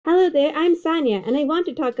Hello there, I'm Saniya, and I want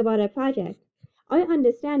to talk about our project. Our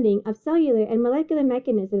understanding of cellular and molecular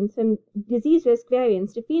mechanisms from disease risk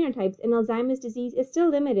variants to phenotypes in Alzheimer's disease is still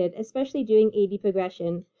limited, especially during AD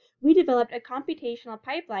progression. We developed a computational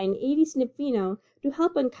pipeline, AD-SNP-Pheno, to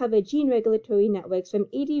help uncover gene regulatory networks from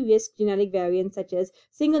AD risk genetic variants such as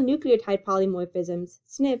single nucleotide polymorphisms,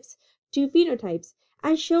 SNPs, to phenotypes.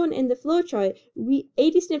 As shown in the flowchart,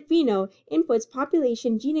 AD-SNP-Pheno inputs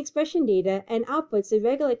population gene expression data and outputs the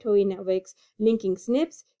regulatory networks linking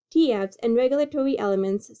SNPs, TFs, and regulatory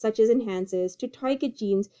elements such as enhancers to target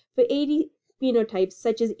genes for AD phenotypes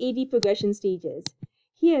such as AD progression stages.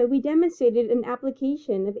 Here, we demonstrated an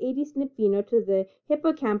application of AD-SNP-Pheno to the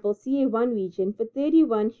Hippocampus Ca1 region for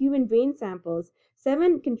 31 human brain samples,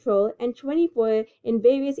 7 control, and 24 in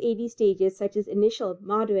various AD stages such as initial,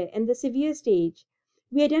 moderate, and the severe stage.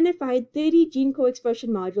 We identified 30 gene co-expression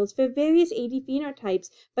modules for various AD phenotypes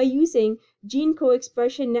by using gene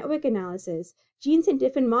co-expression network analysis. Genes in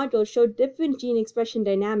different modules showed different gene expression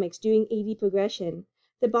dynamics during AD progression.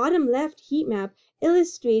 The bottom left heat map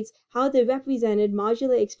illustrates how the represented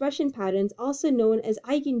modular expression patterns, also known as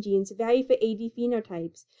eigengenes, vary for AD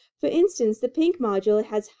phenotypes. For instance, the pink module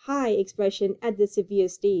has high expression at the severe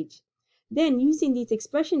stage. Then, using these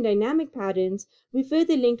expression dynamic patterns, we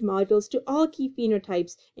further linked modules to all key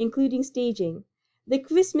phenotypes, including staging. The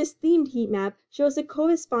Christmas-themed heat map shows the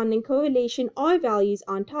corresponding correlation R values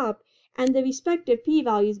on top and the respective P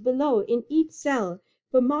values below in each cell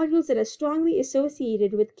for modules that are strongly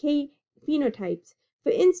associated with K phenotypes.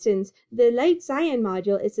 For instance, the light cyan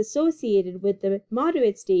module is associated with the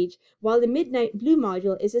moderate stage, while the midnight blue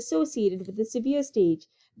module is associated with the severe stage.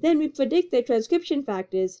 Then we predict the transcription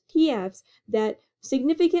factors, TFs, that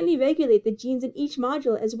significantly regulate the genes in each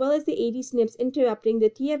module, as well as the AD SNPs interrupting the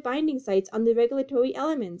TF binding sites on the regulatory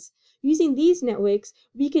elements. Using these networks,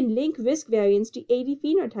 we can link risk variants to AD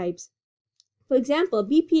phenotypes. For example,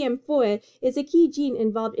 BPM4 is a key gene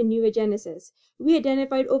involved in neurogenesis. We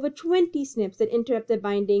identified over 20 SNPs that interrupt the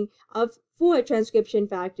binding of 4 transcription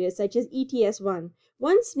factors, such as ETS1.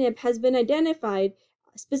 One SNP has been identified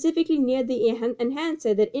specifically near the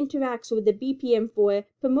enhancer that interacts with the BPM4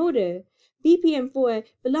 promoter. BPM4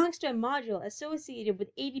 belongs to a module associated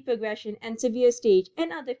with AD progression and severe stage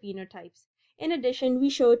and other phenotypes. In addition, we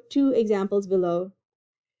show 2 examples below.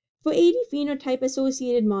 For AD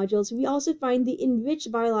phenotype-associated modules, we also find the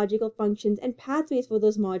enriched biological functions and pathways for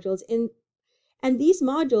those modules, and these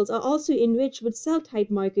modules are also enriched with cell type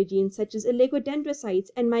marker genes such as oligodendrocytes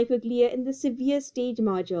and microglia in the severe stage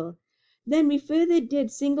module. Then we further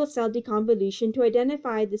did single-cell deconvolution to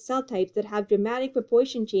identify the cell types that have dramatic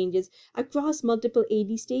proportion changes across multiple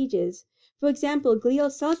AD stages. For example,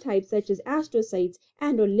 glial cell types such as astrocytes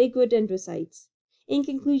and oligodendrocytes. In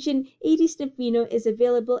conclusion, AD-SNP-Pheno is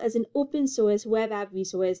available as an open-source web app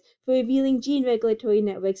resource for revealing gene regulatory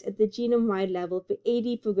networks at the genome-wide level for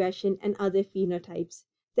AD progression and other phenotypes.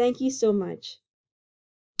 Thank you so much.